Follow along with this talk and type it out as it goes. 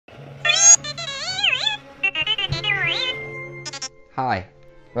Hi,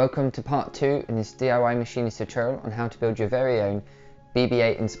 welcome to part 2 in this DIY machinist tutorial on how to build your very own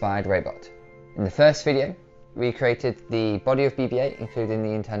BB8 inspired robot. In the first video, we created the body of BB8 including the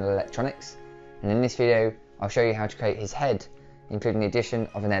internal electronics, and in this video I'll show you how to create his head including the addition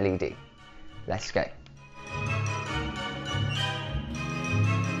of an LED. Let's go.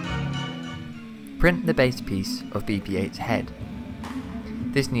 Print the base piece of BB8's head.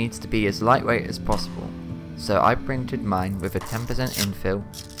 This needs to be as lightweight as possible, so I printed mine with a 10% infill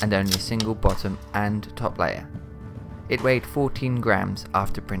and only a single bottom and top layer. It weighed 14 grams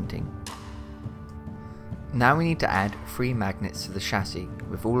after printing. Now we need to add 3 magnets to the chassis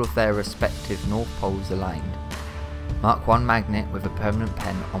with all of their respective north poles aligned. Mark one magnet with a permanent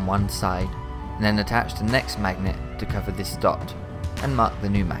pen on one side and then attach the next magnet to cover this dot and mark the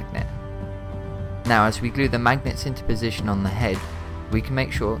new magnet. Now as we glue the magnets into position on the head, we can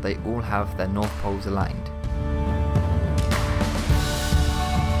make sure they all have their north poles aligned.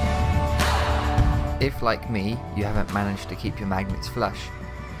 If, like me, you haven't managed to keep your magnets flush,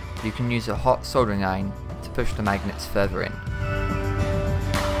 you can use a hot soldering iron to push the magnets further in.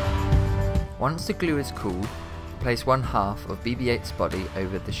 Once the glue is cooled, place one half of BB8's body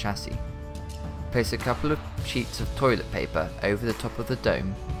over the chassis. Place a couple of sheets of toilet paper over the top of the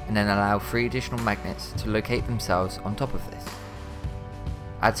dome and then allow 3 additional magnets to locate themselves on top of this.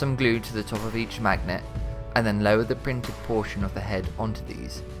 Add some glue to the top of each magnet and then lower the printed portion of the head onto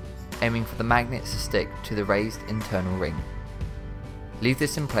these, aiming for the magnets to stick to the raised internal ring. Leave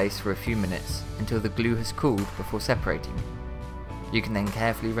this in place for a few minutes until the glue has cooled before separating. You can then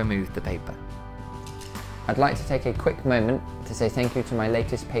carefully remove the paper. I'd like to take a quick moment to say thank you to my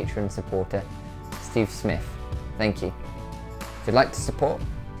latest Patreon supporter, Steve Smith. Thank you. If you'd like to support,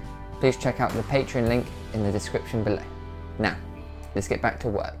 please check out the Patreon link in the description below. Now, let's get back to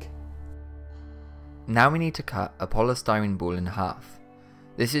work. Now we need to cut a polystyrene ball in half.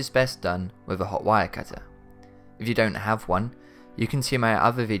 This is best done with a hot wire cutter. If you don't have one, you can see my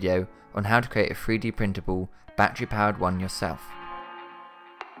other video on how to create a 3D printable battery powered one yourself.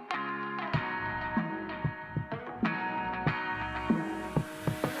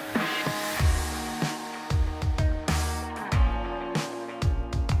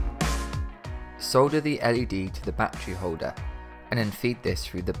 Solder the LED to the battery holder and then feed this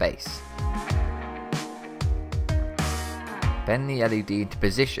through the base. Bend the LED into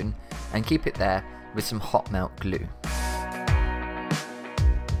position and keep it there with some hot melt glue.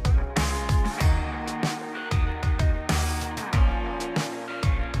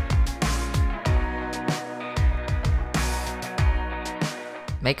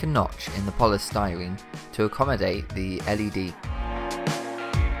 Make a notch in the polystyrene to accommodate the LED.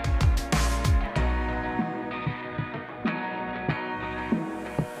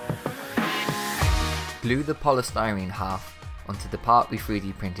 Glue the polystyrene half onto the part we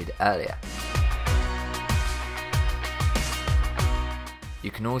 3D printed earlier.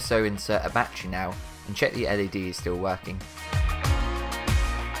 You can also insert a battery now and check the LED is still working.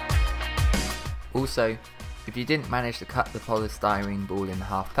 Also, if you didn't manage to cut the polystyrene ball in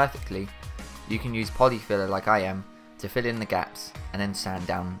half perfectly, you can use polyfiller like I am to fill in the gaps and then sand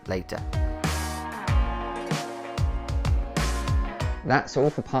down later. That's all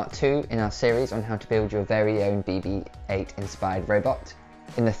for part 2 in our series on how to build your very own BB8 inspired robot.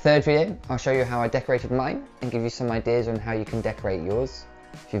 In the third video, I'll show you how I decorated mine and give you some ideas on how you can decorate yours.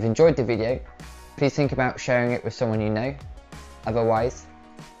 If you've enjoyed the video, please think about sharing it with someone you know. Otherwise,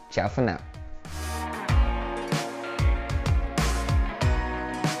 ciao for now.